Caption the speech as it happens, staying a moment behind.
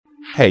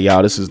Hey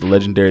y'all, this is the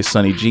legendary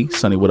Sonny G,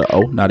 Sonny with an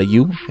O, not a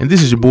U. And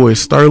this is your boy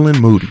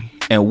Sterling Moody.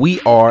 And we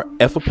are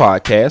Effa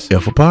Podcast.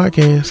 Effa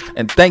Podcast.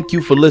 And thank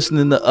you for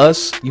listening to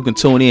us. You can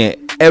tune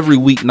in every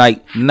weeknight,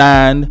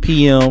 9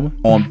 p.m.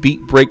 on Beat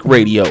Break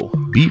Radio.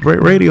 Beat Break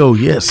Radio,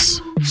 yes.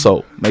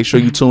 So make sure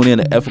you tune in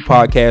to Effa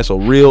Podcast, a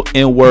real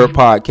N-word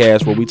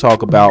podcast where we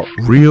talk about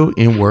real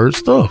N-word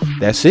stuff.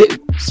 That's it.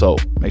 So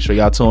make sure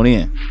y'all tune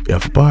in.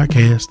 Effa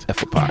Podcast.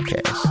 Effa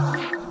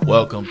Podcast.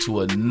 Welcome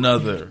to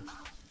another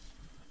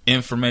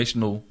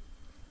informational,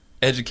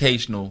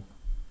 educational,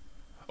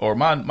 or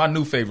my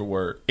new favorite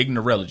word,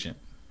 ignorelligent.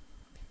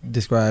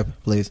 Describe,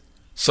 please.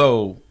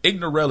 So,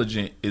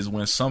 ignorelligent is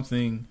when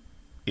something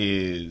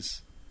is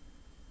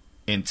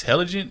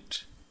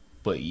intelligent,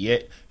 but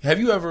yet... Have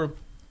you ever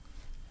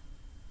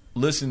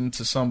listened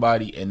to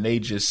somebody and they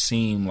just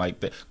seem like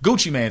that?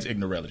 Gucci Mane's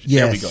ignorelligent.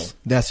 Yes, there we go.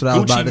 That's what I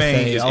was about to say.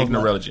 Gucci Mane is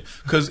ignorelligent.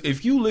 Because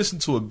if you listen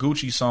to a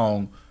Gucci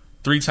song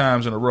 3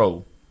 times in a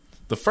row,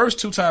 the first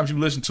 2 times you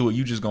listen to it,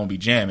 you just gonna be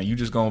jamming. You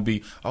just gonna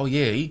be, oh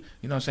yeah, he,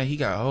 you know what I'm saying, he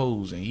got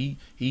hoes and he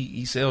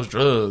sells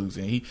drugs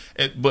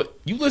but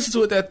you listen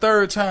to it that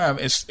 3rd time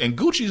and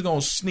Gucci's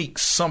gonna sneak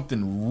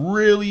something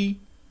really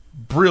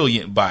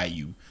brilliant by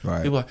you.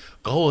 Right. People like,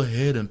 go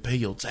ahead and pay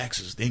your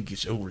taxes, then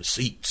get your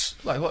receipts.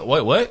 Like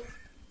what?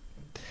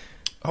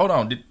 Hold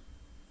on,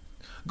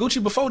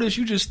 Gucci, before this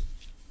you just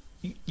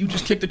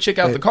kicked the chick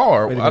out the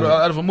car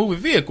out of a moving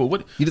vehicle.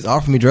 What? You just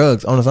offered me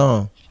drugs on the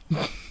song.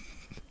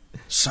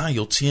 Sign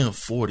your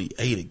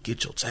 1040A to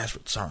get your tax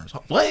returns.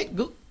 What?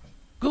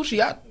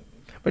 Gucci,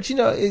 But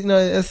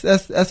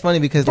that's funny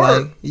because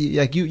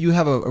you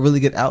have a really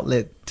good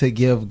outlet to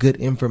give good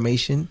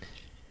information,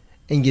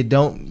 and you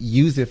don't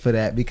use it for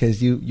that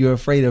because you're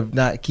afraid of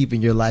not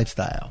keeping your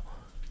lifestyle.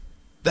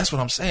 That's what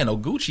I'm saying. though.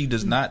 Gucci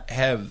does not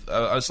have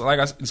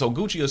so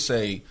Gucci will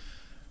say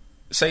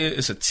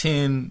it's a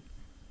 10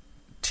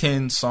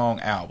 song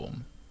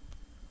album.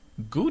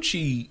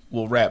 Gucci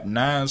will rap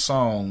 9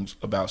 songs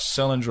about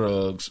selling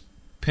drugs,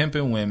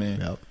 pimping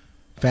women,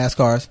 fast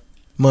cars,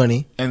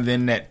 money, and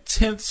then that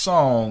 10th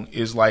song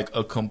is like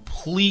a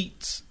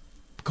complete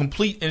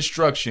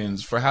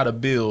instructions for how to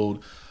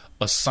build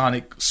a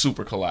sonic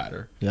super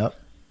collider. Yep.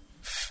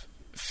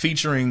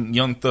 Featuring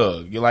Young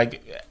Thug. You're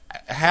like,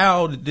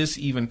 how did this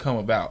even come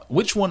about?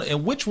 Which one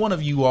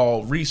of you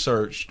all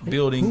researched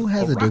building? Who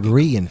has a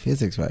degree in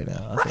physics right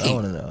now? That's what I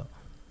want to know.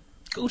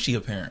 Gucci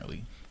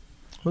apparently.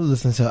 We're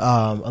listening to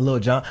a Lil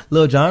Jon.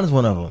 Lil Jon is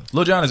one of them.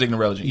 Lil Jon is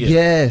ignorelligent. Yeah.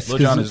 Yes, Lil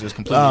Jon is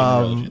completely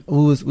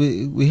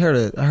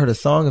ignorelligent. I heard a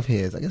song of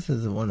his. I guess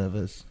it's one of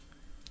his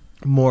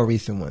more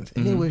recent ones,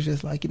 and it was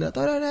just like, throw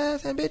that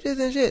ass and bitches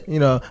and shit,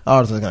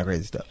 all this kind of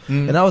crazy stuff.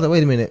 And I was like,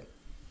 wait a minute,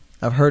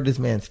 I've heard this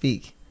man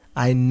speak.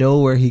 I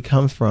know where he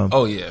comes from.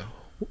 Oh yeah.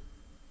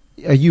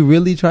 Are you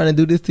really trying to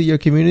do this to your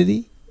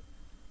community?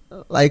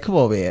 Like, come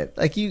on, man.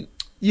 Like you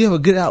have a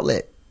good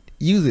outlet.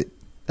 Use it.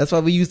 That's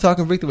why we use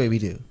Talking Brick the way we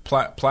do.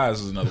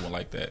 Plies is another one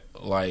like that.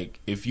 Like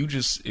if you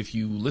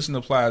listen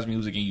to Plies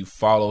music and you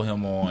follow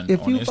him on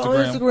Instagram.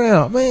 Follow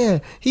Instagram,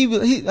 man,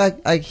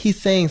 he's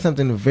saying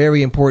something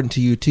very important to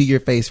you, to your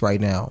face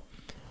right now.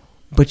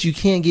 But you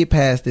can't get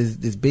past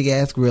this big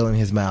ass grill in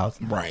his mouth,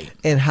 right?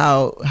 And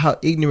how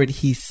ignorant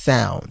he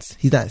sounds.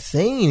 He's not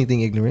saying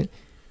anything ignorant.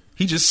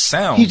 He just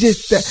sounds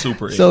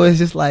super ignorant. So it's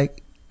just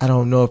like, I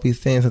don't know if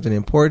he's saying something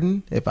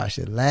important. If I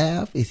should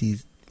laugh, is he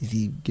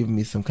giving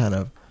me some kind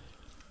of,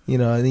 and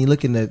then you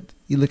looking at,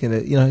 he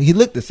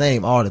looked the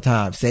same all the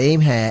time.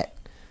 Same hat,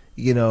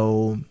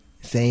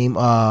 same,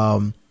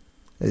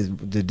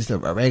 just a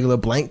regular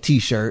blank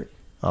t-shirt,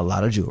 a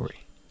lot of jewelry.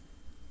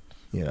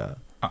 I'm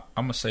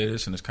going to say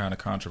this, and it's kind of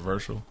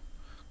controversial.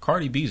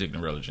 Cardi B's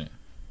ignorelligent.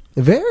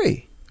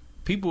 Very.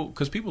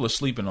 Because people are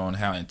sleeping on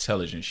how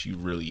intelligent she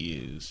really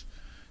is.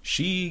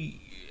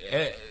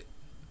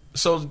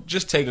 So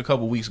just take a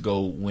couple weeks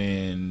ago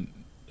when,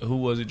 who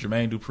was it?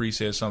 Jermaine Dupri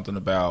said something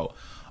about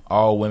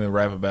all women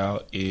rap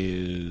about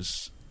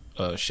is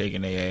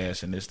shaking their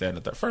ass and this, that, and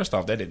the third. First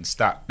off, that didn't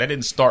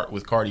start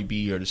with Cardi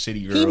B or the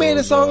City Girls. He made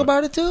a song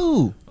about it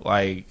too.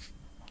 Like,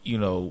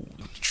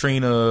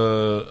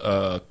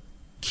 Trina,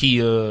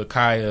 Kaya,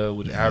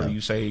 however you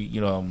say,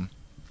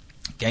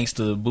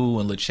 Gangsta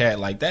Boo and LeChat,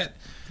 like that.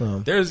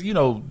 There's,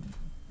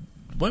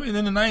 women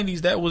in the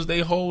 90s, that was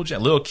their whole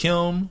Lil'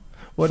 Kim,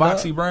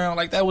 Foxy Brown,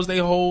 like that was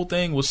their whole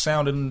thing, was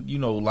sounding,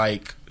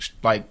 like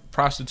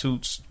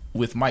prostitutes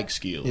with mic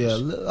skills. Yeah,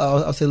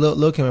 I'll say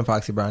Lil' Kim and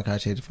Foxy Brown kind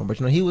of changed it from, but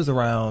he was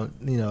around,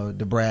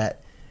 the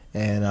Brat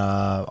and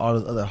all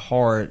those other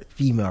hard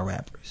female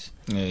rappers.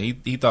 Yeah,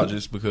 he thought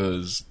just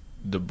because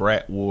the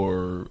Brat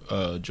wore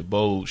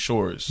Jabot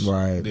shorts,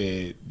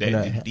 right?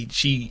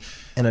 She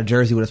and a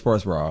jersey with a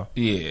sports bra,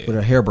 yeah, with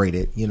her hair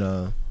braided,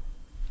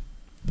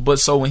 But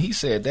so when he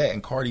said that,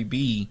 and Cardi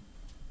B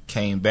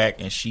came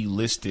back and she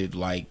listed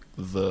like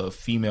the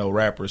female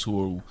rappers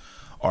who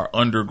are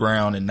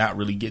underground and not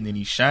really getting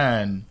any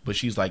shine, but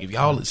she's like,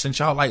 since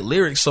y'all like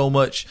lyrics so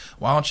much,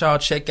 why don't y'all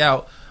check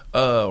out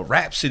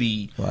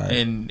Rhapsody, right,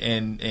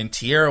 and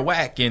Tierra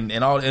Whack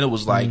and all, and it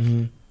was like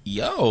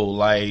yo,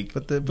 like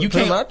But you you put them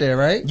can't out there,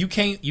 right? you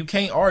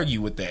can't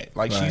argue with that.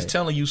 Like she's Right.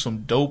 telling you some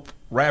dope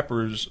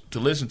rappers to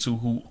listen to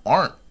who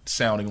aren't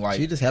sounding like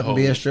She just happened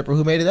to be a hoes. stripper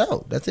who made it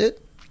out. That's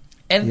it.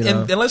 And, You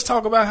know? and let's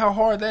talk about how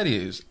hard that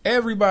is.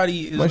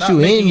 Everybody is Once not you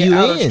making in, it you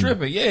out of in.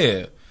 stripping.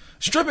 Yeah,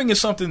 stripping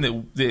is something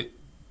that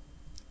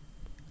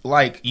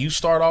like you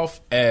start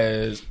off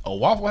as a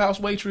Waffle House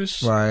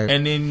waitress, Right.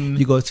 And then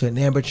You go to an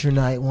amateur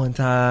night one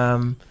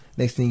time.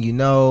 Next thing you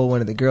know,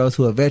 one of the girls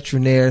who are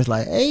veterinaires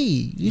like, hey,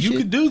 you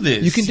can do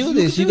this. You can do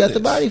this. You got the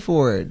body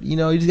for it. You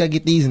know, you just got to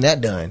get these and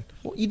that done.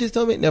 Well, you just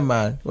told me, never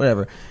mind,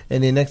 whatever.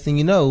 And then next thing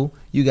you know,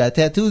 you got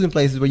tattoos in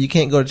places where you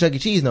can't go to Chuck E.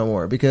 Cheese no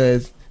more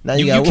because now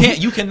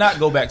you cannot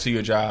go back to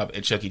your job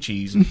at Chuck E.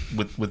 Cheese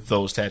with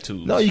those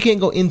tattoos. No, you can't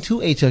go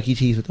into a Chuck E.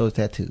 Cheese with those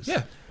tattoos.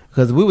 Yeah.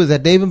 Because we was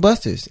at Dave and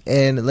Buster's,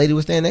 and the lady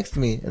was standing next to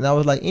me, and I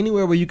was like,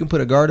 anywhere where you can put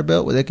a garter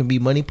belt where there can be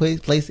money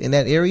placed in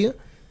that area,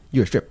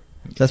 you're a stripper.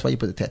 So that's why you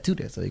put the tattoo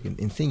there, so you can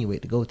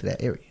insinuate to go to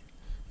that area.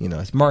 You know,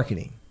 it's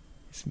marketing.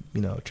 It's,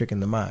 you know,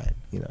 tricking the mind.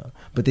 You know,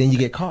 but then you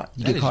get caught.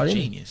 You That get is caught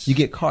genius. You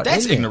get caught.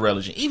 That's in there.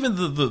 ignorant. Even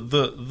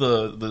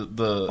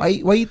the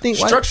Why you think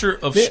structure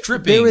of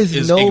stripping There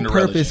is no ignorant.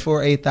 purpose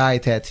for a thigh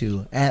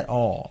tattoo at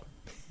all.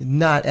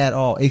 Not at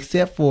all,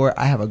 except for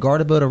I have a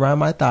garter belt around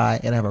my thigh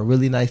and I have a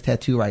really nice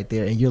tattoo right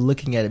there, and you're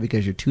looking at it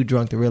because you're too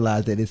drunk to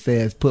realize that it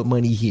says "put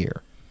money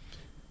here."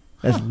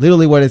 That's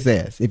literally what it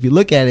says. If you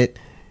look at it,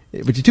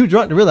 but you're too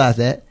drunk to realize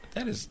that.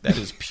 That is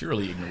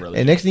purely ignorant.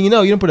 And next thing you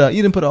know, you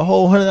didn't put a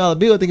whole $100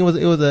 bill thinking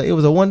it was a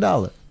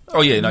 $1.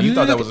 Oh yeah, no, you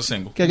thought that was a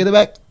single. Can I get it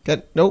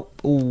back?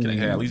 Nope. Ooh. Can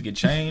I at least get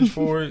change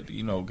for it?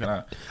 You know,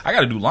 I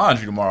got to do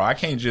laundry tomorrow. I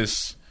can't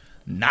just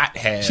not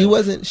have. She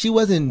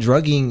wasn't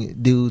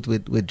drugging dudes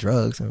with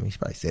drugs. I mean, she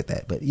probably said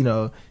that, but you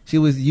know, she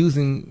was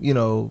using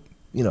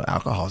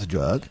alcohol's a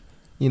drug.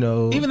 You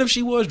know, Even if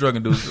she was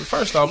drugging dudes,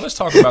 first off, let's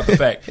talk about the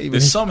fact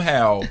that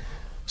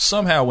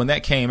somehow when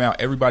that came out,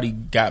 everybody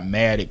got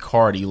mad at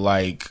Cardi.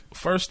 Like,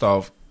 first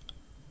off,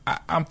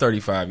 I'm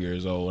 35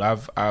 years old.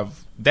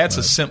 That's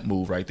a simp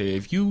move right there.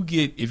 If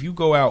you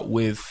go out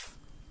with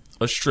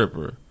a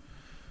stripper,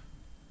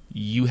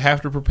 you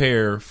have to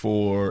prepare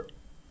for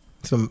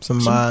some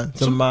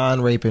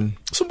mind raping.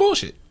 some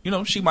bullshit. You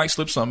know, she might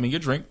slip something in your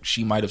drink.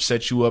 She might have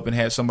set you up and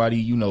had somebody,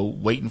 you know,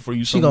 waiting for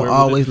you She somewhere. gonna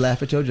always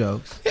laugh at your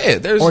jokes.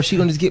 Yeah, Or she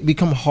gonna just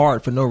become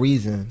hard for no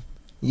reason.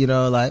 You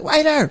know, like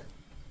waiter.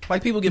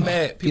 like people get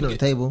mad. Feet on the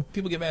table.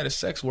 People get mad at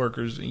sex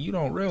workers, and you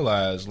don't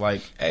realize,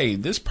 like, hey,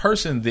 this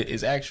person that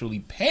is actually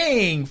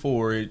paying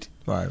for it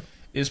Right.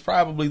 is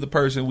probably the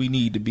person we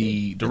need to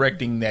be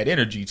directing that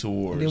energy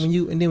towards.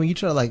 And then when you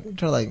try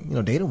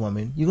to date a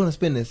woman, you're gonna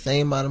spend the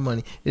same amount of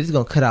money. It's just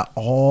gonna cut out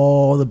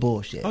all the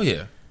bullshit. Oh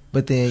yeah,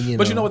 But then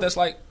but you know what that's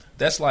like?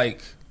 That's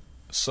like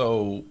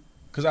so.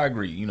 Because I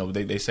agree, you know,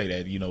 they say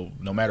that, you know,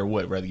 no matter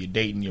what, whether you're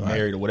dating, you're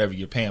married, or whatever,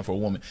 you're paying for a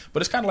woman.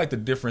 But it's kind of like the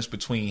difference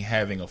between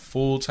having a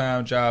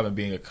full-time job and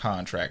being a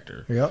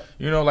contractor. Yep.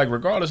 You know, like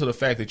regardless of the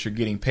fact that you're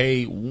getting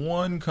paid,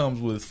 one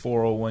comes with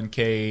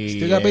 401k.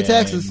 Still gotta pay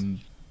taxes.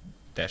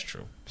 That's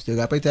true. Still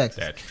got to pay taxes.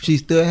 That's true. She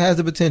still has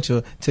the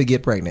potential to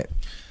get pregnant.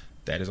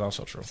 That is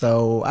also true.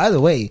 So either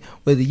way,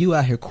 whether you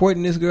out here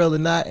courting this girl or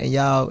not, and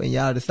y'all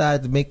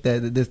decide to make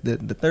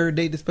the third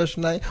date the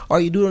special night, or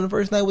you do it on the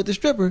first night with the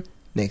stripper,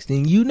 next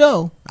thing you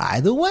know,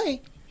 either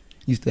way,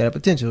 you still have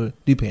potential to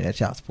be paying that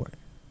child support.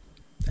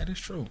 That is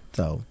true.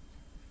 So,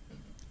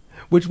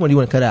 which one do you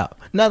want to cut out?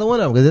 Neither one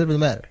of them, because it doesn't really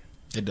matter.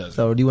 It does.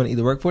 So, do you want to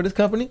either work for this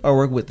company or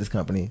work with this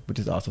company, which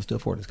is also still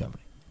for this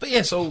company? But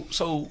yeah,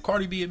 so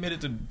Cardi B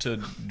admitted to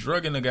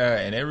drugging the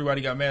guy, and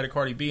everybody got mad at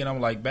Cardi B, and I'm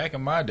like, back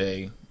in my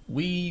day,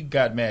 we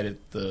got mad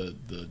at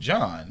the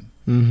John.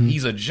 Mm-hmm.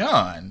 He's a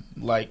John.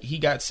 Like, he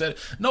got set.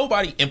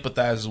 Nobody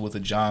empathizes with a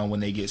John when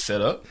they get set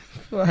up.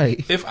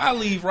 Right. If I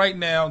leave right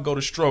now, go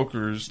to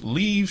Strokers,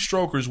 leave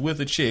Strokers with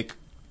a chick,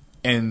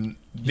 and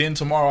then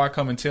tomorrow I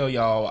come and tell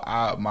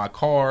y'all my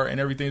car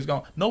and everything's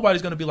gone,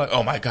 nobody's going to be like,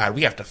 oh my God,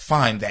 we have to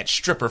find that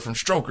stripper from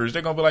Strokers.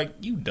 They're going to be like,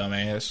 you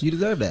dumbass. You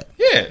deserve that.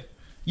 Yeah.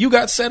 You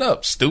got set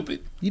up,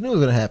 stupid. You knew it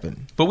was going to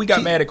happen. But we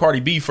got mad at Cardi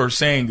B for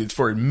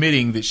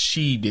admitting that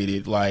she did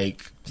it.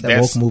 Like, It's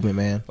that woke movement,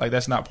 man. Like,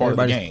 that's not part of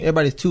the game.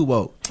 Everybody's too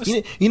woke.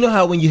 You know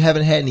how when you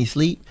haven't had any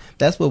sleep,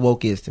 that's what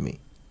woke is to me.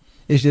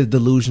 It's just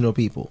delusional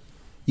people.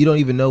 You don't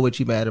even know what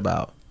you're mad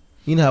about.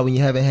 You know how when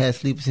you haven't had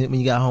sleep when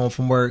you got home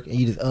from work and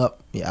you just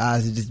up, your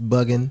eyes are just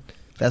bugging.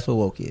 That's what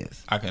woke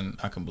is. I can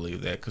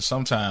believe that, because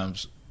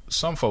sometimes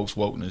some folks'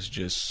 wokeness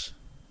just,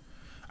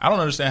 I don't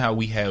understand how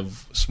we have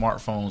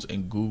smartphones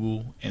and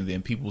Google, and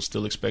then people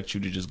still expect you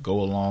to just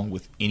go along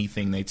with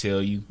anything they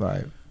tell you.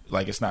 Right.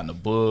 Like, it's not in the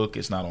book,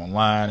 it's not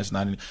online, it's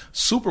not in...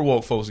 Super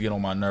woke folks get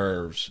on my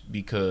nerves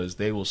because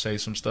they will say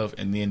some stuff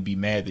and then be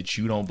mad that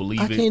you don't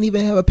believe it. I can't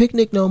even have a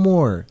picnic no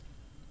more.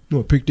 You know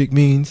what picnic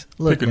means?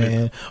 Look, Picnic.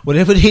 man,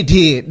 whatever they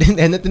did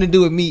had nothing to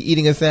do with me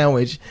eating a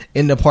sandwich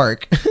in the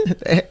park.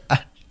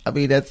 I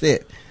mean, that's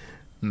it.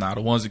 Nah,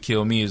 the ones that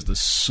kill me is the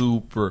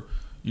super...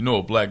 You know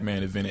a black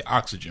man invented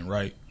oxygen,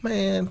 right?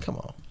 Man, come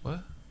on. What?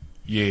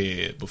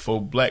 Yeah, before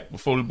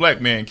the black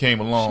man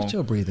came along... Shut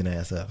your breathing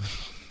ass up.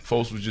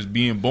 Folks was just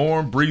being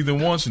born,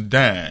 breathing once, and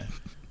dying.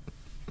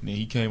 And then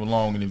he came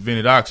along and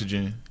invented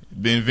oxygen.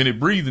 Invented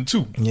breathing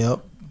too.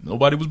 Yep.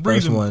 Nobody was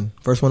breathing.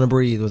 First one to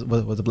breathe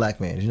was a black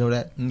man. Did you know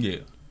that? Yeah.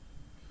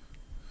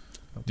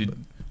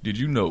 Did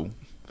you know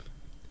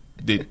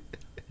that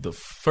the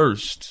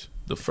first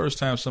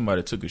time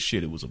somebody took a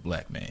shit, it was a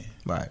black man?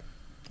 Right.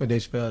 But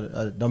Dave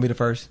Chappelle, don't be the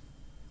first.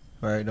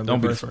 Right.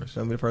 Don't be the first.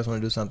 Don't be the first one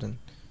to do something.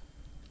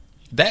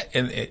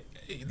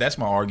 That's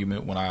my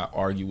argument when I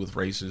argue with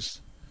racists,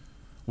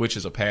 which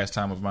is a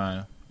pastime of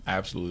mine. I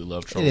absolutely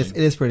love trolling. It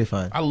is pretty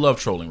fun. I love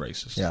trolling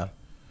racists. Yeah.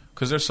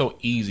 Because they're so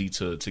easy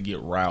to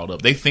get riled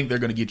up. They think they're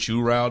going to get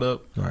you riled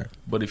up. Right.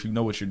 But if you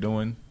know what you're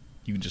doing,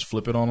 you can just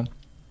flip it on them.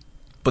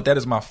 But that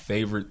is my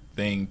favorite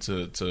thing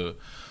to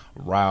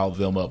rile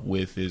them up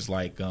with is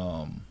like,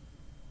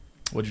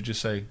 what'd you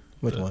just say?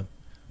 Which one?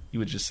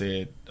 You had just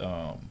said,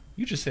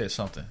 you just said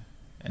something.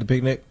 The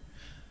picnic?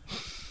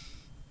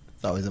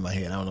 It's always in my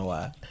head. I don't know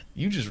why.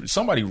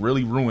 Somebody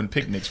really ruined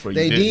picnics for you.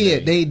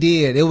 They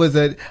did. It was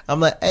I'm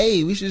like,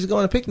 hey, we should just go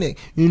on a picnic.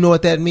 You know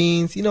what that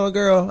means? You know what,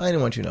 girl? I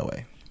didn't want you no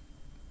way.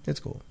 It's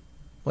cool.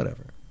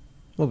 Whatever.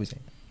 What we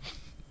saying?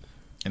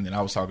 And then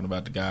I was talking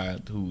about the guy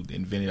who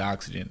invented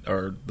oxygen,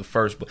 or the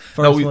first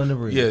one to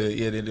breathe.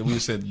 Yeah. We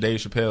said Dave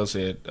Chappelle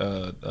said,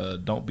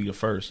 "Don't be the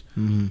first."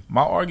 Mm-hmm.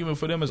 My argument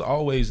for them is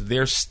always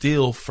they're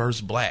still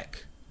first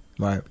black.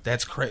 Right.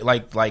 That's crazy.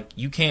 Like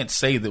you can't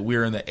say that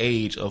we're in the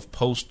age of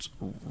post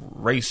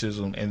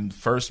racism and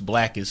first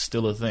black is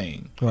still a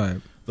thing.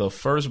 Right. The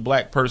first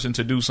black person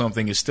to do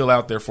something is still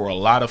out there for a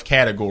lot of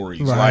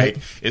categories. Right.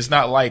 Like it's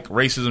not like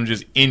racism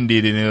just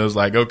ended and it was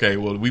like, okay,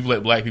 well, we've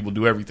let black people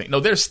do everything. No,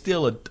 there's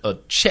still a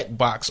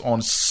checkbox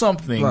on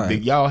something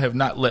that y'all have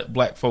not let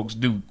black folks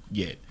do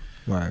yet.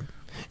 Right.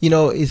 You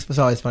know, it's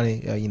always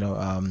funny.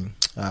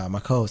 My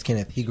co-host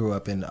Kenneth, he grew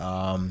up in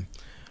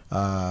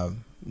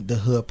the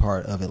hood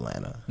part of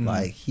Atlanta. Mm-hmm.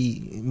 Like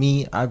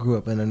I grew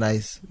up in a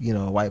nice,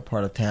 white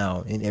part of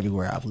town and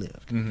everywhere I've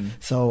lived. Mm-hmm.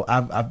 So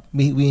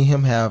we and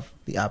him have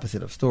the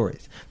opposite of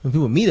stories. When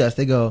people meet us,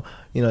 they go,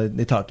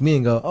 they talk to me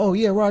and go, "Oh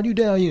yeah, Rod, you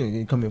down?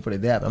 You come in for the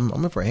dab. I'm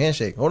in for a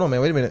handshake. Hold on, man.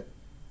 Wait a minute.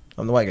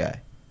 I'm the white guy.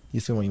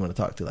 You're someone you want to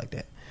talk to like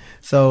that."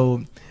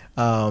 So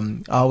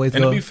I always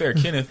to be fair,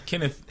 Kenneth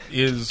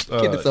is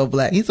Kenneth's so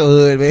black. He's so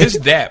hood, man. His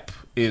dap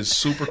is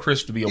super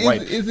crisp to be a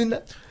white. Isn't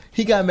that?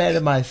 He got mad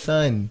at my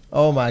son.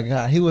 Oh my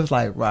God. He was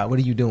like, "Rod, what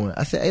are you doing?"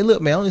 I said, "Hey,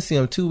 look, man, I only see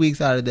him 2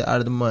 weeks out of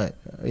the month."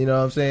 You know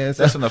what I'm saying?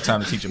 So, that's enough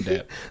time to teach him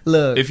that.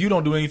 Look, if you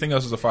don't do anything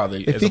else as a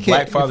father, as a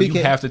black father, you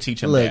have to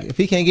teach him that. If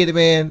he can't get it,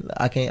 man,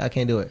 I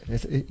can't do it.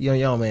 It's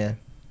young man.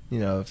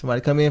 If somebody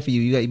come in for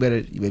you, you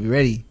better be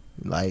ready.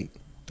 Like,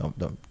 don't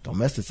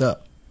mess this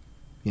up.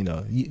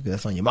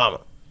 That's on your mama.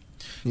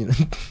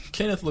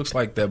 Kenneth looks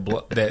like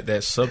that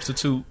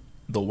substitute.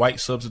 The white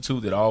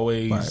substitute that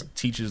always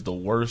teaches the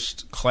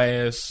worst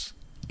class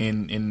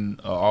in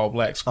all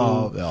black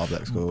school. All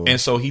black school. And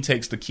so he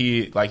takes the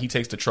kid, he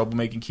takes the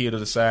troublemaking kid to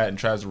the side and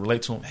tries to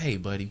relate to him. "Hey,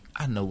 buddy,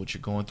 I know what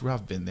you're going through.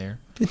 I've been there.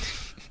 Let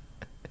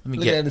me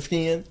Look at the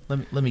skin.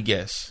 Let me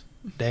guess.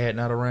 Dad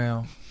not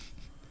around.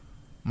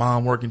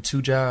 Mom working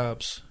 2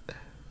 jobs.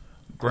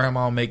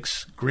 Grandma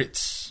makes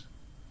grits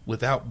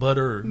without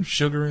butter or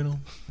sugar in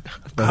them.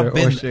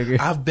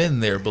 I've been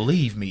there,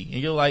 believe me."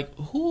 And you're like,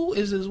 who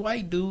is this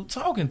white dude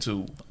talking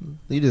to?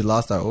 You just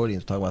lost our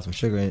audience talking about some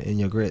sugar in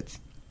your grits.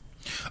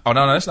 Oh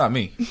no, that's not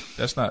me.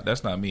 That's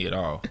not me at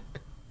all.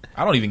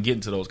 I don't even get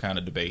into those kind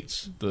of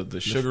debates. The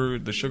sugar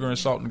and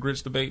salt and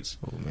grits debates.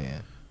 Oh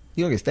man,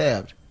 you gonna get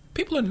stabbed.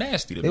 People are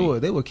nasty to me.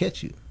 They will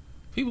catch you.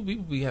 People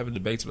be having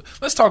debates.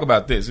 Let's talk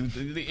about this.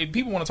 If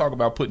people want to talk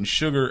about putting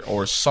sugar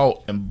or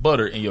salt and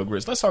butter in your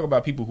grits, let's talk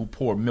about people who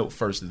pour milk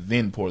first,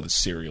 then pour the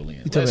cereal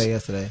in. You told me that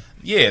yesterday.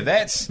 Yeah,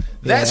 that's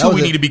who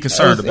we need to be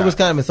concerned about. It was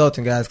kind of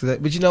insulting, guys.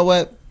 But you know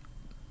what?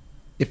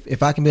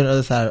 If I can be on the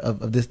other side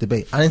of this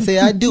debate, I didn't say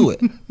I'd do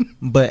it.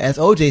 But as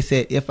OJ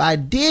said, if I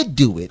did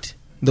do it,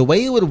 the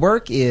way it would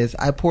work is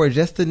I pour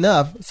just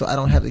enough so I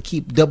don't have to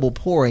keep double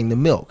pouring the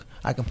milk.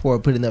 I can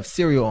put enough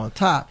cereal on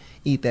top,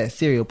 eat that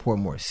cereal, pour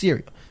more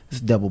cereal. It's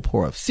double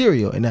pour of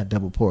cereal and not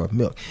double pour of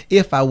milk.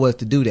 If I was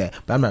to do that,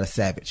 but I'm not a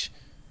savage.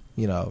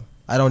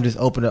 I don't just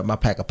open up my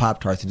pack of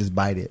Pop-Tarts and just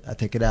bite it. I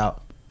take it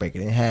out, break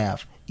it in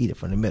half, eat it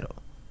from the middle.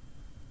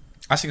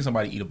 I seen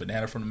somebody eat a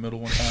banana from the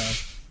middle one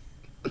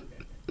time,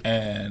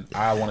 and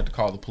I wanted to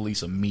call the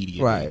police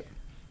immediately. Right.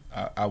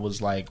 I was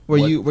like, were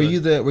you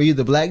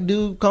the black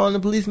dude calling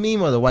the police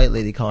meme or the white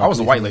lady calling? I was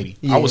the white lady.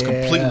 Yeah. I was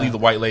completely the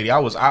white lady. I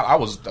was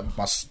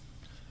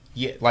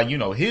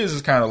his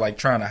is kind of like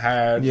trying to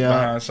hide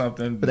behind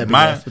something. With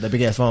that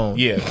big ass phone.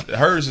 Yeah,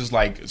 hers is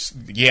like,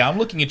 I'm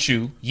looking at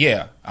you.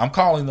 Yeah, I'm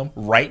calling them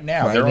right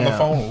now. They're on the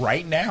phone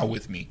right now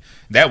with me.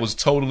 That was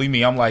totally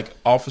me. I'm like,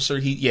 officer,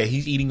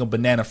 he's eating a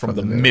banana from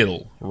the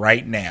middle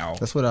right now.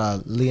 That's what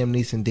Liam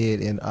Neeson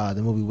did in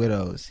the movie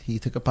Widows. He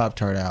took a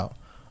Pop-Tart out,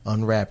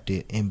 unwrapped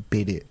it, and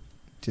bit it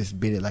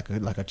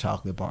like a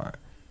chocolate bar.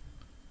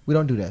 We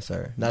don't do that,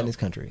 sir. Not in this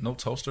country. No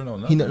toaster, no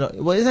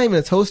nothing. Well, it's not even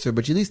a toaster,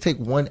 but you at least take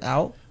one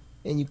out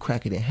and you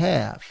crack it in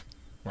half.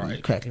 Right.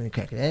 You crack it and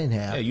crack it in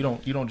half. Yeah, you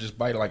don't just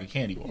bite it like a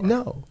candy bar.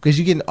 No, because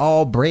you're getting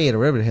all bread or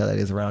whatever the hell that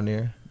is around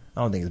there.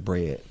 I don't think it's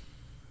bread.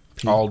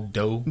 All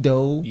dough.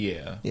 Dough.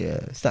 Yeah. Yeah,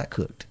 it's not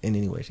cooked in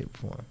any way, shape,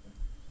 or form.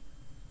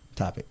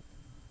 Topic.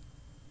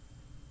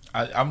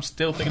 I'm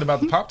still thinking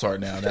about the Pop-Tart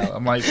now.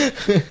 I'm like,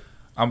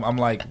 I'm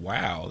like,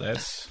 wow,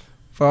 that's...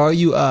 For all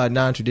you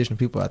non-traditional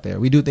people out there,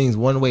 we do things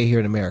one way here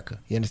in America.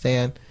 You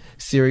understand?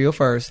 Cereal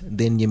first,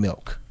 then your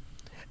milk.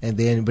 And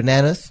then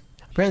bananas,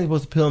 apparently you're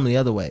supposed to peel them the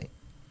other way.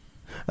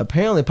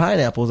 Apparently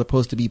pineapples are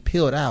supposed to be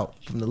peeled out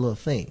from the little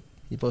thing.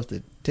 You're supposed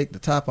to take the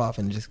top off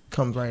and it just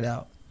comes right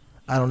out.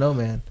 I don't know,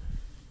 man.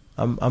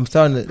 It's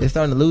starting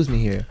to lose me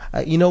here.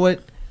 You know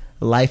what?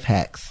 Life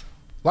hacks.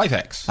 Life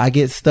hacks. I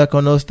get stuck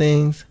on those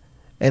things,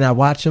 and I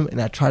watch them,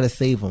 and I try to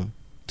save them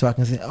so I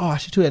can say, "Oh, I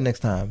should do that next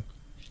time."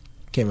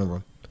 Can't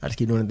remember. I just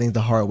keep doing things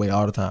the hard way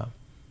all the time.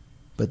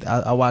 But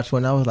I watched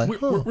one. I was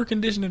like, we're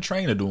conditioned and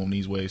trained to do them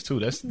these ways too.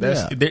 That's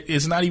Yeah.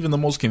 It's not even the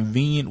most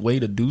convenient way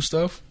to do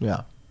stuff.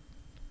 Yeah.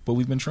 But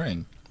we've been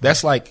trained.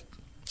 That's like,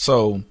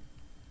 so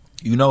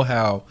you know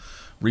how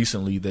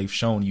recently they've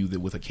shown you that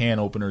with a can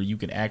opener you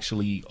can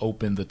actually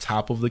open the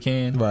top of the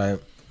can. Right.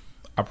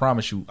 I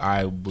promise you,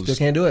 Still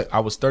can't do it. I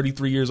was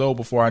 33 years old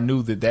before I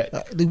knew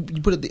that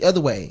You put it the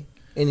other way,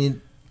 and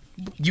then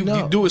you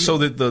do it so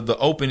that the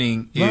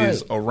opening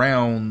is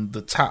around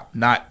the top,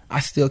 not. I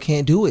still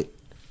can't do it.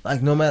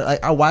 Like no matter,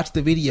 like I watched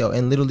the video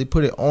and literally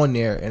put it on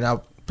there, and I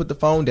put the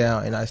phone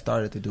down and I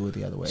started to do it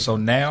the other way. So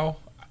now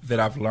that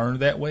I've learned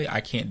that way,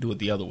 I can't do it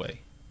the other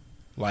way.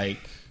 Like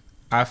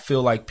I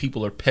feel like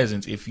people are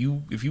peasants. If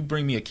you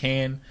bring me a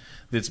can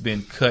that's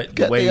been cut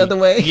the other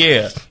way,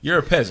 yeah, you're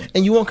a peasant,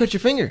 and you won't cut your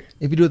finger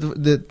if you do it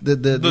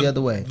the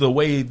other way. The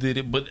way that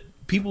it, but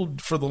people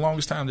for the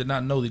longest time did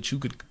not know that you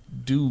could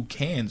do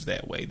cans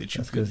that way. That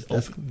you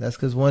that's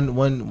because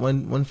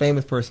one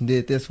famous person did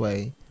it this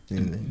way,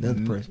 and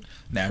another person.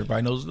 Now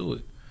everybody knows to do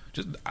it.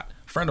 Just a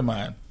friend of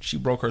mine, she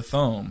broke her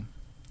thumb,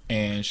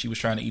 and she was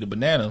trying to eat a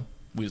banana.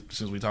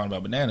 Since we're talking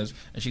about bananas,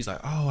 and she's like,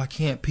 "Oh, I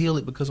can't peel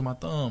it because of my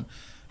thumb."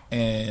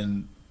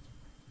 And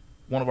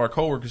one of our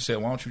coworkers said,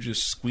 "Why don't you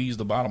just squeeze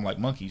the bottom like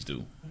monkeys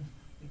do?"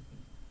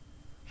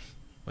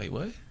 Wait,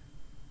 what?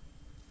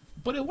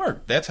 But it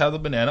worked. That's how the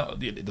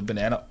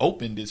banana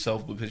opened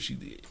itself, because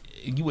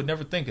you would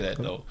never think of that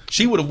though.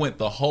 She would have went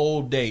the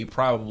whole day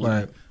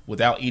probably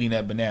without eating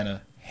that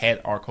banana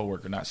had our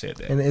coworker not said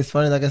that. And it's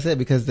funny, like I said,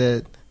 because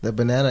the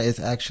banana is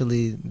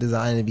actually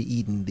designed to be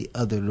eaten the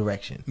other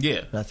direction. Yeah,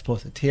 you're not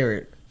supposed to tear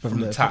it from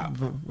the top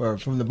or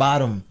from the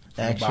bottom.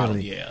 From actually, the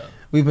bottom, yeah.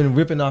 We've been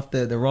ripping off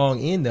the wrong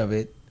end of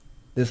it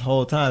this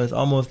whole time. It's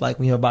almost like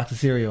when you have a box of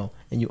cereal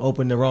and you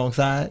open the wrong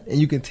side, and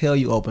you can tell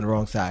you open the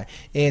wrong side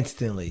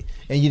instantly,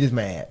 and you're just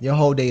mad. Your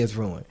whole day is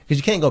ruined because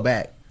you can't go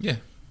back. Yeah,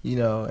 ain't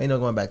no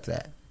going back to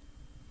that.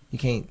 You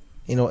can't.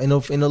 In no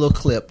little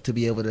clip to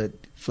be able to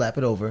flap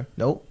it over.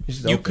 Nope.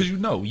 Because you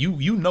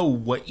know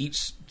what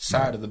each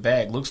side of the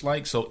bag looks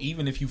like. So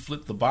even if you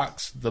flip the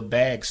box, the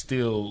bag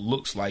still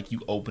looks like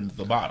you opened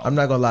the bottom. I'm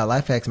not gonna lie.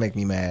 Life hacks make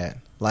me mad.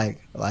 Like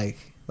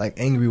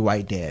angry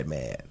white dad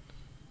mad.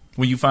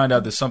 When you find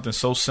out that something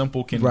so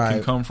simple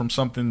can come from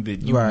something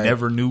that you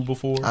never knew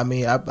before. I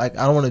mean, I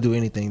don't want to do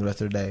anything the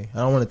rest of the day. I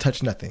don't want to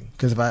touch nothing,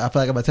 because I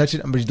feel like if I touch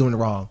it, I'm just doing it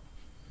wrong.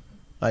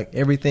 Like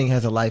everything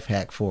has a life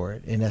hack for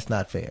it, and that's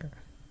not fair.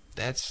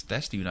 That's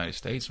the United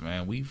States,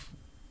 man. We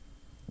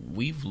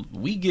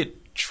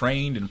get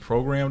trained and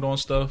programmed on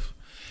stuff,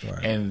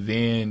 and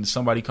then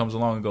somebody comes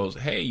along and goes,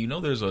 "Hey,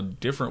 there's a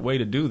different way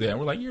to do that." And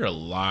we're like, "You're a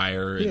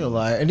liar." You're a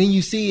liar, and then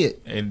you see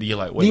it, and you're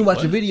like, "Wait." Then you watch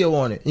what? a video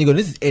on it, and you go,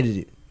 "This is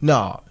edited."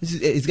 No,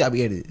 it's got to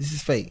be edited. This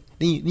is fake.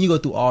 Then you go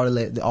through all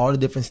the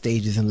different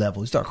stages and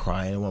levels. You start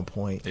crying at one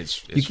point.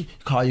 You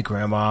call your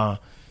grandma.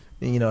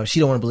 And, she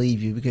don't want to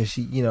believe you because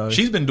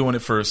she's been doing it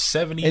for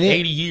 70,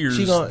 80 years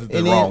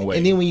the wrong way.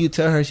 And then when you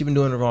tell her she's been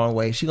doing it the wrong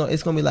way,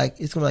 it's gonna be like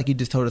you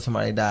just told her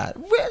somebody died.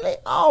 Really?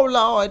 Oh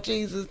Lord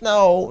Jesus,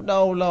 no,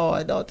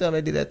 Lord, don't tell me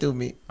to do that to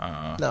me.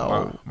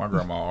 No, my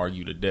grandma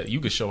argued to death.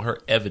 You could show her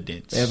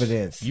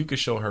evidence. You could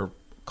show her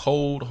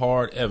cold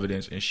hard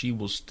evidence, and she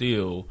will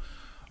still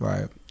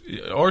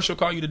or she'll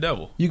call you the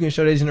devil. You can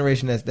show that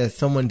generation that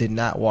someone did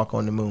not walk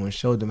on the moon and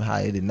show them how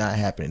it did not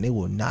happen, and they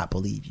will not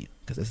believe you,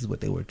 because this is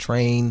what they were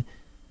trained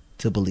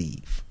to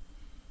believe.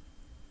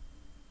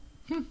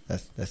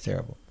 That's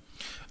terrible.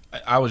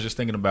 I was just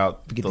thinking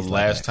about the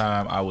last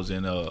time I was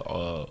in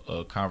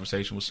a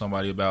conversation with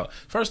somebody about.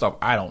 First off,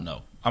 I don't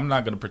know. I'm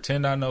not going to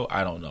pretend I know.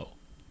 I don't know.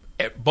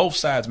 Both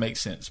sides make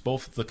sense.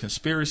 Both the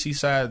conspiracy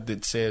side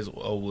that says,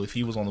 "Oh, well, if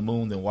he was on the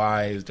moon, then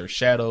why is there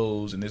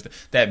shadows?" and this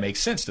that makes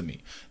sense to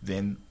me.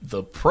 Then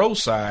the pro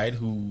side,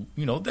 who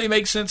they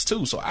make sense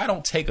too. So I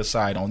don't take a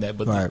side on that.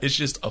 But it's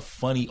just a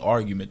funny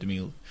argument to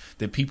me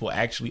that people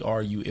actually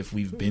argue if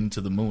we've been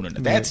to the moon or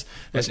not. That's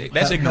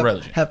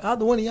ignorant. Have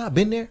either one of y'all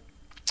been there?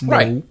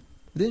 Right. No.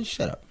 Then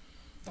shut up.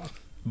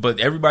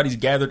 But everybody's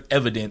gathered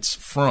evidence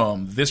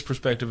from this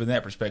perspective and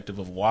that perspective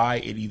of why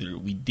it either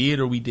we did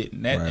or we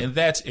didn't. And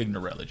that's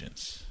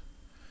ignorance.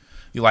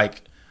 You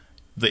like,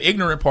 The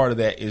ignorant part of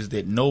that is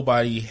that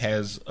nobody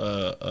has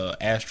a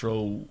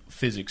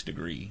astrophysics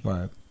degree,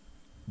 Right.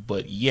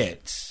 but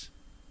yet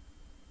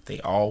they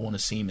all want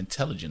to seem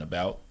intelligent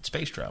about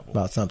space travel.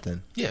 About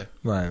something. Yeah.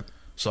 Right.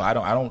 So I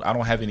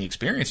don't have any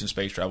experience in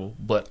space travel,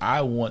 but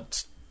I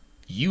want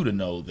you to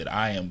know that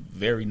I am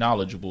very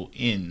knowledgeable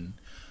in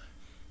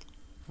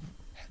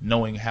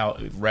knowing how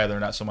whether or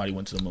not somebody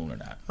went to the moon or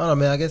not. I don't know,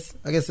 man. I guess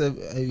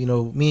you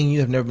know, me and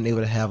you have never been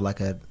able to have like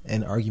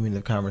an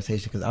argumentative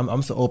conversation because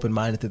I'm so open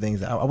minded to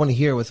things. I want to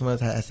hear what someone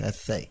else has to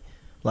say.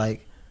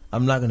 Like,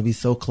 I'm not going to be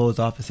so closed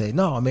off and say,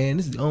 no, man,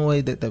 this is the only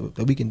way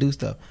that we can do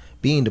stuff.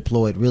 Being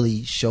deployed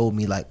really showed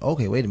me, like,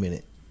 okay, wait a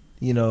minute.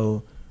 You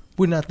know,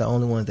 we're not the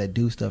only ones that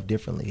do stuff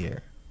differently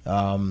here.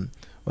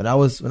 When I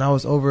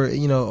was over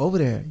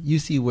there, you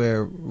see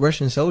where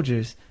Russian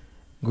soldiers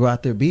grow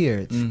out their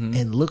beards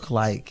and look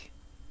like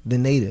the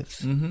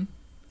natives, and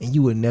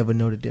you would never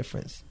know the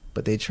difference.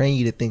 But they train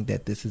you to think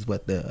that this is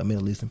what a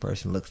Middle Eastern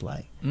person looks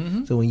like.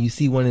 So when you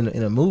see one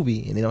in a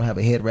movie and they don't have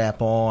a head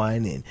wrap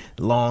on and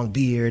long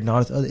beard and all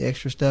this other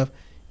extra stuff,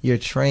 you're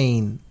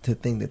trained to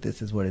think that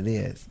this is what it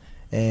is.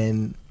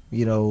 And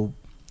you know,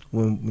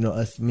 when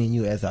me and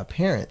you as our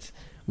parents,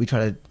 we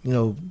try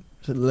to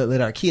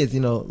let our kids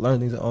learn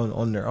things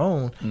on their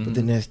own. But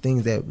then there's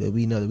things that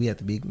we know that we have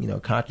to be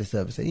conscious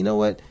of and say, you know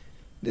what,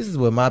 this is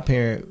what my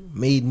parent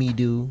made me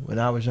do when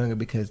I was younger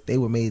because they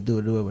were made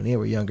to do it when they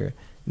were younger.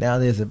 Now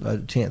there's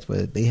a chance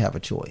where they have a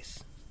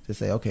choice to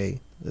say, okay,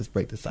 let's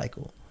break the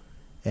cycle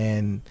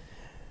and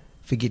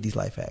forget these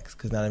life hacks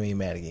because now I'm being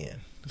mad again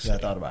because I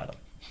thought about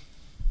them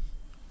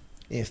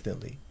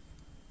instantly.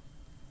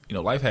 You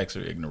know, life hacks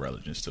are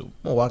ignorance too. I'm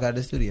gonna walk out of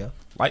the studio.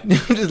 Like,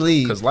 just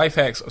leave. Because life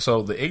hacks.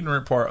 So the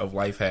ignorant part of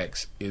life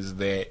hacks is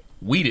that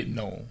we didn't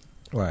know.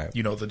 Right.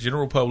 You know, the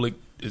general public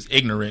is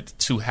ignorant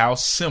to how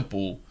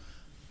simple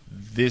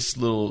this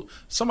little.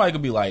 Somebody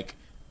could be like,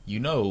 you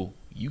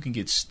can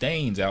get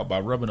stains out by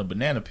rubbing a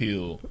banana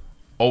peel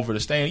over the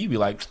stain. You'd be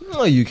like,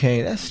 no, you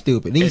can't. That's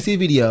stupid. Then you see a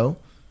video.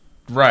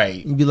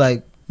 Right. You'd be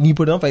like, you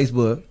put it on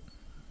Facebook.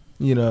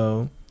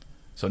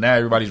 So now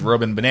everybody's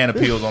rubbing banana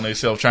peels on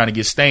themselves trying to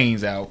get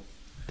stains out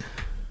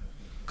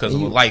because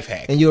of a life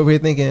hack. And you over here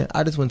thinking,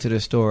 I just went to the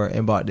store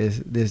and bought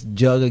this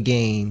jug of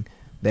Gain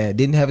that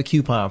didn't have a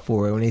coupon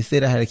for it when they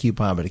said I had a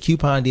coupon, but the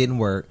coupon didn't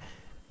work.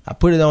 I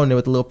put it on there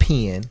with a little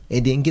pen.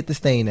 It didn't get the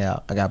stain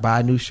out. I got to buy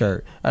a new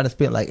shirt. I just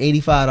spent like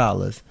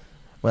 $85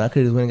 when I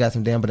could have went and got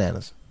some damn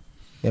bananas.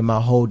 And my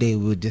whole day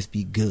would just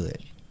be good.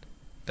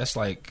 That's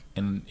like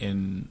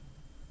in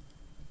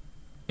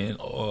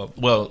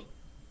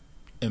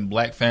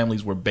black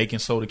families where baking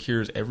soda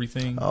cures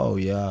everything. Oh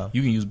yeah,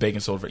 you can use baking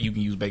soda. You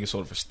can use baking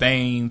soda for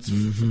stains,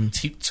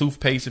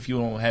 toothpaste if you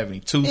don't have any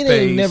toothpaste. It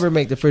ain't never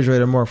make the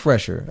refrigerator more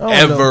fresher.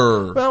 I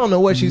don't know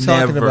what you're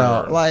talking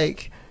about.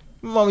 Like,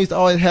 my mom used to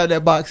always have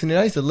that box in there.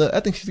 I used to look. I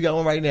think she's got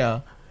one right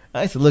now.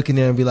 I used to look in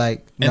there and be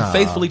like, nah, and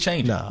faithfully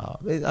change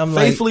it. I'm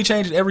faithfully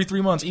change it every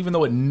 3 months, even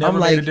though it never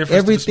made a difference.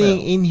 Everything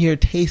to the in here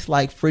tastes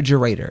like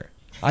refrigerator.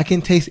 I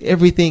can taste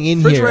everything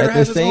in here at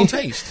the same. Its own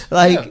taste.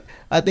 Like,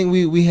 I think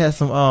we had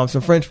some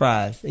French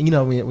fries, and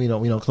we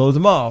don't close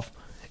them off.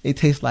 It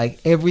tastes like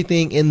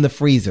everything in the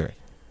freezer.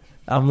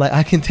 I'm like,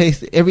 I can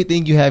taste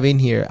everything you have in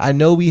here. I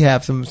know we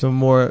have some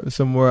more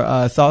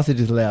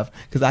sausages left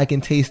because I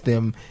can taste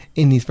them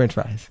in these French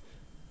fries.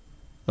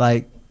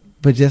 Like,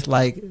 but just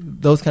like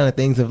those kind of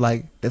things of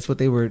like, that's what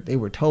they were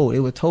told. They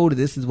were told that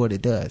this is what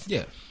it does.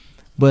 Yeah.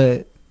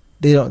 But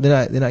they're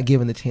not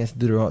given the chance to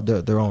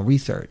do their own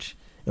research.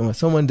 And when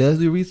someone does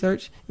do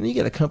research, you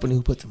get a company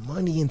who puts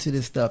money into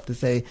this stuff to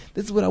say,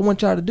 this is what I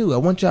want y'all to do. I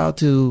want y'all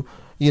to,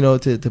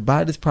 to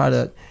buy this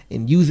product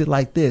and use it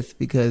like this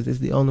because it's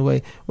the only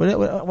way. When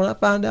I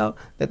found out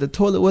that the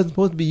toilet wasn't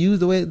supposed to be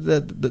used the way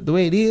the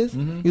way it is,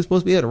 you're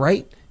supposed to be able to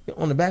write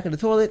on the back of the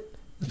toilet.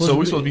 So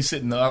we're supposed to be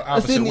sitting the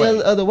opposite way.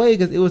 The other way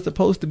because it was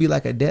supposed to be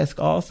like a desk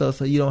also,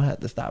 so you don't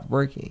have to stop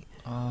working.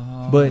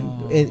 But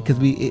because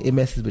it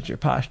messes with your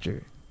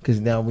posture. Because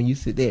now when you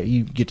sit there,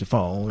 you get your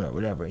phone or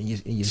whatever, and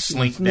you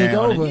slink down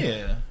over. And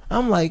yeah.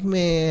 I'm like,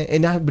 man,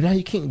 but now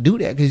you can't do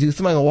that because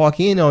somebody gonna walk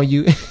in on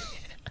you.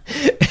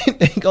 And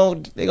they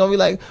gonna be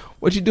like,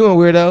 "What you doing,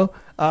 weirdo?"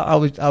 I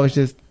was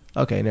just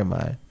okay. Never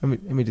mind.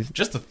 Let me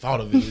just. The thought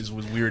of it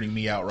was weirding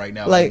me out right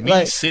now. Like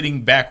me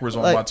sitting backwards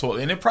on my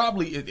toilet, and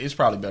it's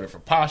probably better for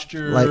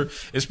posture.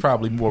 It's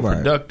probably more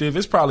productive.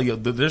 It's probably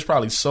there's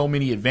probably so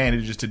many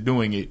advantages to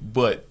doing it,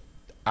 but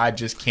I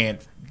just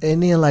can't.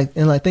 And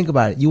then think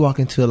about it. You walk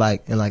into the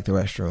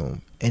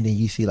restroom, and then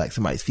you see like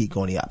somebody's feet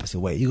going the opposite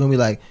way. You're gonna be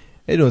like,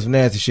 "They doing some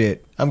nasty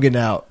shit. I'm getting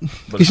out."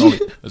 But it's only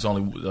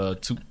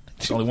two.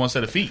 It's only one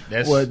set of feet.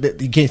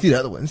 You can't see the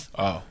other ones.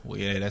 Oh well,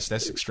 yeah,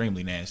 that's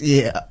extremely nasty.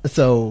 Yeah,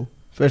 so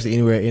especially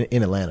anywhere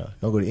in Atlanta.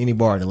 Don't go to any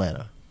bar in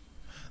Atlanta.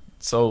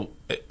 So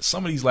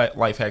some of these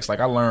life hacks, like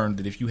I learned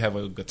that if you have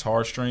a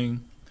guitar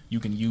string, you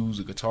can use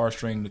a guitar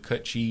string to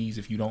cut cheese.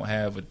 If you don't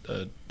have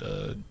a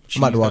cheese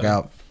I'm about to walk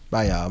out.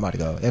 Bye, y'all. I'm about to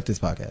go. F this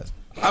podcast.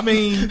 I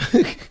mean,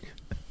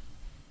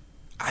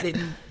 I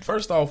didn't.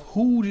 First off,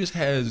 who just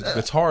has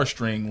guitar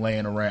string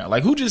laying around?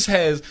 Like, who just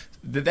has?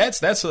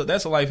 That's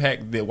a life hack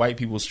that white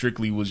people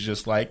strictly was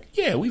just like,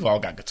 yeah, we've all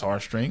got guitar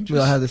strings. We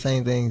all have the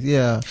same things.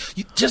 Yeah.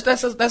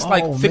 That's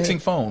like fixing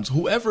phones.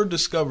 Whoever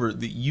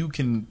discovered that you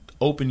can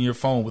open your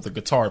phone with a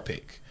guitar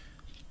pick,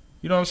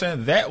 you know what I'm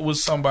saying? That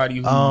was somebody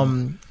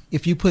who.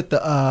 If you put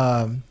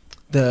the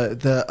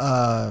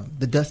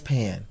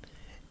dustpan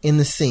in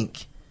the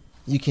sink,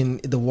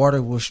 the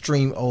water will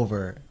stream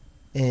over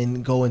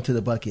and go into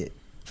the bucket.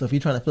 So if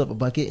you're trying to fill up a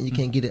bucket and you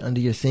can't get it under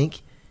your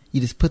sink,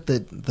 you just put the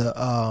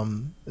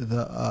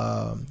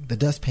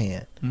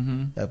dustpan,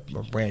 a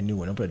brand new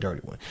one. Don't put a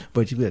dirty one,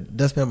 but you put a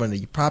dustpan under.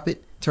 You prop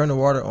it, turn the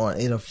water on,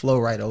 it'll flow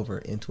right over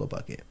into a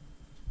bucket.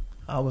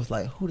 I was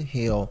like, who the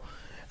hell?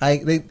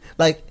 And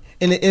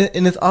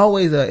it's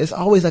always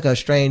like a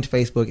strange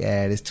Facebook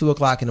ad. It's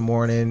 2:00 in the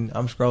morning.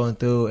 I'm scrolling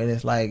through and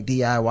it's like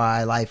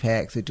DIY life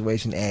hack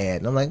situation ad,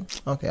 and I'm like,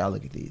 okay, I'll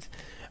look at these.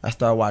 I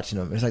start watching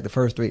them. It's like the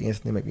first 3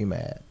 instantly make me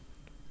mad.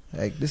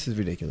 Like, this is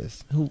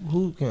ridiculous.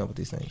 Who came up with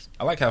these things?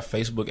 I like how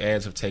Facebook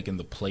ads have taken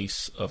the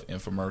place of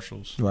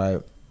infomercials.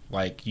 Right.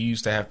 Like, you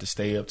used to have to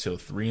stay up till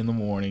 3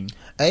 a.m.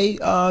 Hey,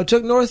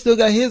 Chuck Norris still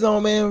got his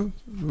on, man,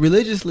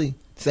 religiously.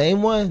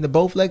 Same one, the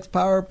Bowflex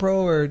Power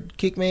Pro or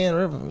Kickman,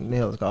 whatever the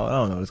hell it's called. I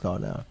don't know what it's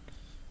called now.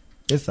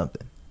 It's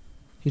something.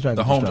 He's trying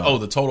to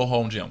the Total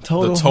Home Gym.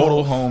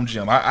 Total Home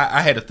Gym. I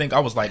had to think.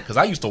 I was like, because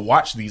I used to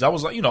watch these. I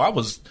was like, I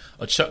was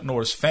a Chuck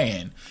Norris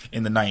fan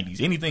in the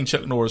 90s. Anything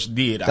Chuck Norris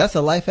did. That's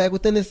a life hack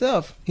within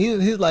itself.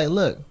 He's like,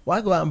 look,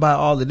 why go out and buy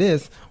all of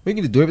this? We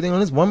can just do everything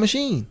on this one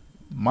machine.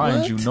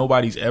 Mind you,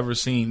 nobody's ever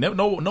seen. No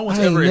one's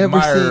ever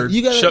admired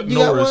Chuck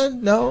Norris.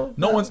 No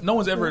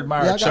one's ever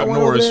admired Chuck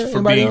Norris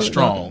for being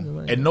strong.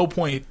 At no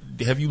point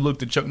have you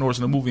looked at Chuck Norris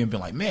in a movie and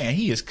been like, man,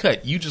 he is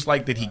cut. You just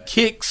like that he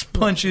kicks,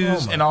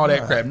 punches, and all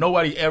that crap.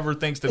 Nobody ever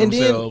thinks to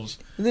themselves.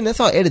 And then that's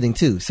all editing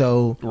too.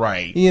 So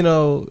right,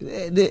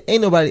 there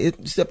ain't nobody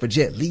except for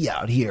Jet Li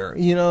out here.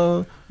 There's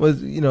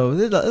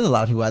a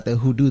lot of people out there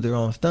who do their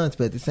own stunts,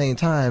 but at the same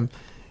time,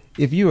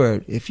 if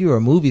you're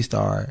a movie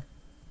star,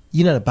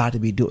 you're not about to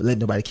be letting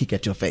nobody kick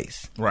at your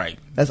face. Right.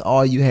 That's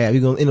all you have.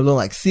 You're gonna end up looking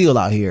like Seal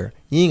out here.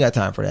 You ain't got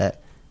time for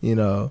that.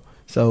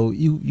 So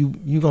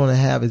you're gonna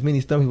have as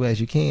many stunt people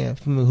as you can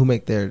who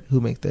make their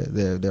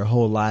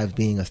whole lives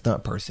being a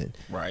stunt person.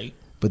 Right.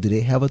 But do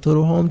they have a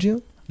Total Home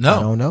Gym? No. I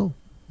don't know.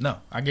 No,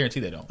 I guarantee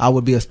they don't. I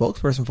would be a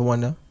spokesperson for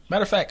one though.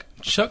 Matter of fact,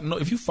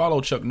 if you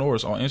follow Chuck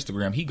Norris on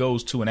Instagram, he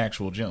goes to an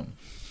actual gym.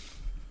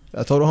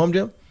 A Total Home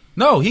Gym?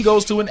 No, he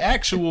goes to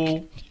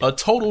a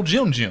total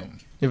gym.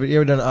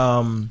 You ever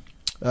done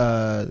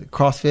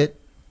CrossFit?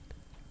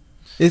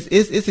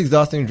 It's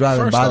exhausting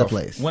driving by the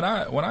place.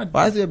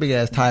 Why is there a big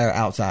ass tire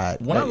outside?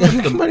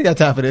 Somebody got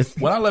time for this.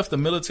 When I left the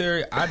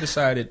military, I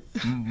decided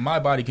my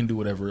body can do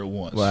whatever it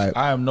wants. Right.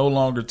 I am no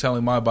longer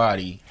telling my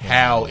body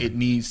how it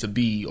needs to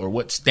be or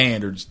what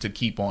standards to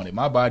keep on it.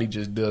 My body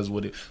just does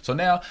what it. So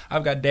now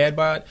I've got dad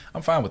bod.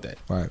 I'm fine with that.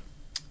 Right.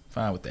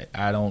 Fine with that.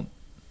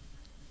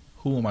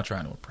 Who am I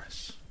trying to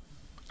impress?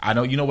 I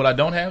know. You know what I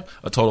don't have?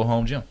 A Total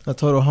Home Gym. A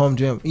Total Home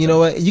Gym. You know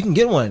what? You can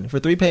get one for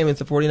 3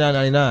 payments of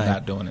 $49.99.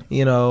 Not doing it.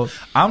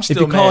 I'm still.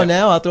 If you call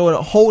now, I'll throw in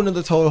a whole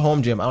another Total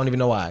Home Gym. I don't even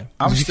know why.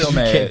 I'm still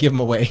mad. Can't give them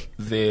away.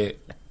 That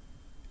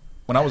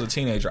when I was a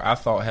teenager, I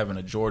thought having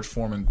a George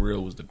Foreman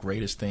grill was the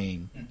greatest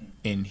thing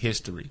in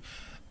history.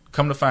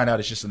 Come to find out,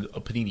 it's just a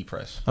panini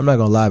press. I'm not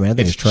gonna lie, man. I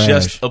think it's trash.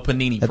 It's just a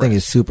panini press. I think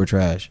it's super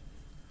trash.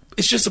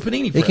 It's just a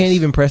panini press. They can't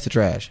even press the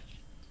trash.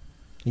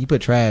 You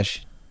put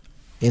trash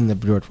in the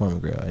George Foreman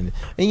grill, and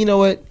you know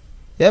what?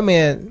 That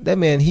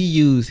man, he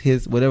used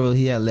his whatever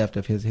he had left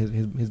of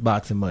his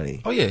box of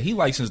money. Oh yeah, he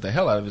licensed the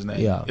hell out of his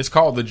name. Yeah. It's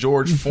called the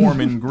George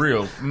Foreman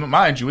Grill.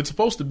 Mind you, it's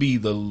supposed to be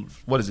the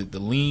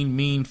lean,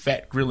 mean,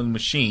 fat grilling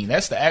machine.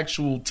 That's the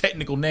actual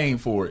technical name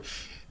for it.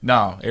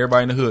 Nah,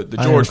 everybody in the hood, the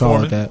George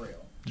Foreman.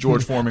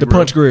 George Foreman the grill.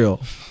 Punch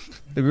Grill,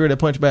 the grill that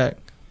punch back.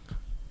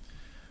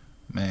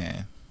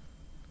 Man,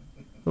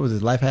 what was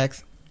his life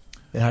hacks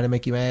and how to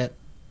make you mad?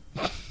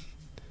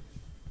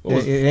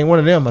 It ain't one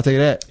of them. I'll tell you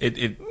that.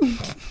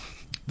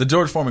 The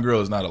George Foreman grill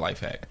is not a life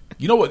hack.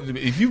 You know what?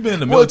 If you've been in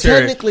the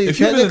military,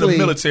 if you've been in the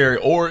military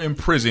or in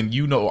prison,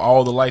 you know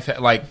all the life hack,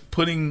 like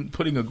putting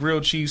a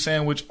grilled cheese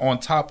sandwich on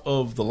top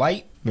of the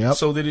light,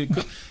 so that it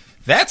could.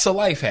 That's a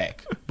life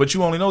hack. But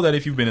you only know that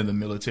if you've been in the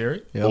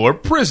military or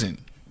prison.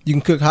 You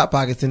can cook Hot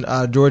Pockets in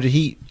Georgia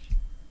heat.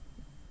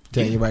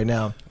 Telling you right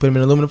now, put them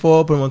in aluminum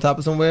foil, put them on top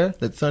of somewhere,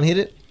 let the sun hit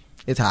it.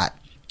 It's hot.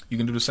 You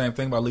can do the same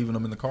thing by leaving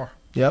them in the car.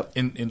 Yep.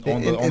 On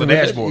the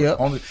dashboard.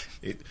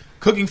 Yep.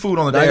 Cooking food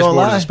on the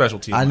dashboard is a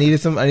specialty. I needed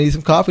some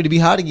coffee to be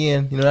hot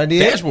again. You know what I did?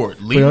 Dashboard.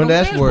 Leave it on the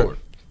dashboard.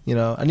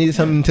 I needed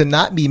something to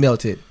not be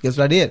melted. Guess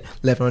what I did?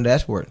 Left it on the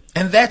dashboard.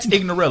 And that's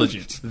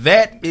ignorelligence.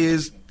 That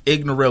is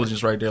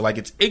ignorelligence right there. Like,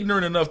 it's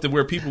ignorant enough that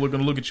where people are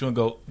going to look at you and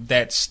go,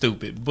 that's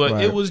stupid.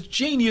 But it was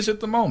genius at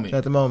the moment.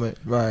 At the moment,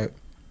 right.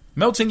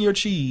 Melting your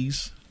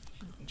cheese.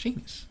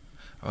 Genius.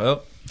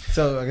 Well,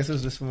 so I guess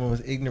this one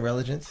was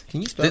ignorelligence.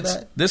 Can you spell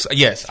that?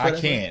 Yes, I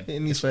can.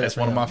 That's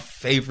one of my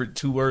favorite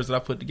 2 words that I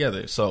put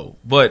together. So,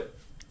 but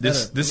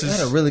This we is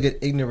had a really good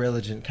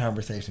ignorant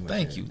conversation.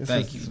 Thank you.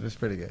 It's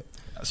pretty good.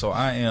 So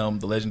I am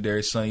the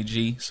legendary Sonny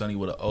G, Sonny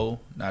with an O,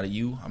 not a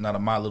U. I'm not a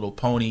My Little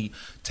Pony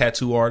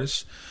tattoo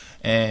artist,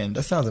 and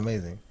That sounds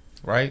amazing.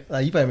 right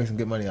Like, you probably make some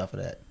good money off of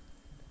that.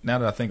 now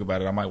that I think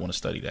about it, I might want to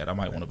study that. I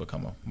might want to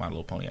become a My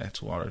Little Pony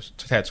tattoo artist.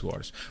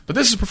 But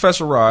this is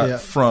Professor Rod Yeah.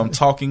 from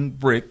Talking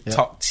Brick, Yeah.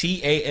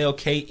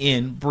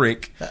 TALKN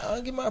Brick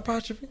I'll get my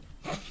apostrophe.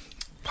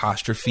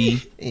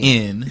 apostrophe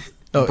N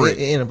Oh, Brick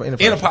in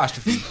in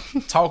apostrophe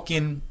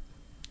Talking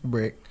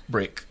brick.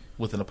 Brick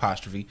with an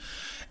apostrophe.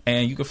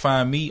 And you can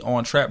find me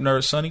on Trap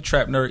Nerd Sonny,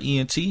 Trap Nerd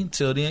ENT.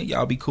 Until then,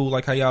 y'all be cool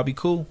like how y'all be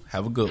cool.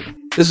 Have a good one.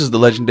 This is the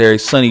legendary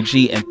Sonny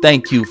G, and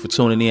thank you for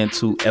tuning in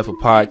to Effa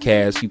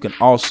Podcast. You can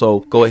also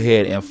go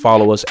ahead and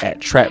follow us at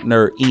Trap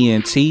Nerd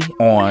ENT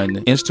on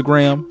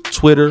Instagram,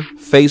 Twitter,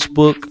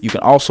 Facebook. You can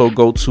also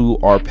go to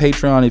our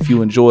Patreon if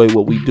you enjoy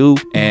what we do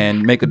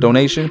and make a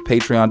donation.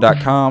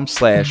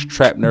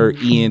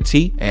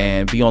 Patreon.com/TrapNerdENT,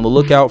 and be on the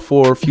lookout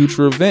for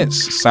future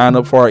events. Sign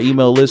up for our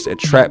email list at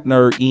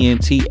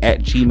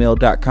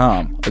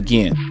trapnerdent@gmail.com.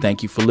 Again,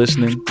 thank you for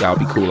listening. Y'all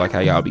be cool like how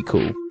y'all be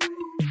cool.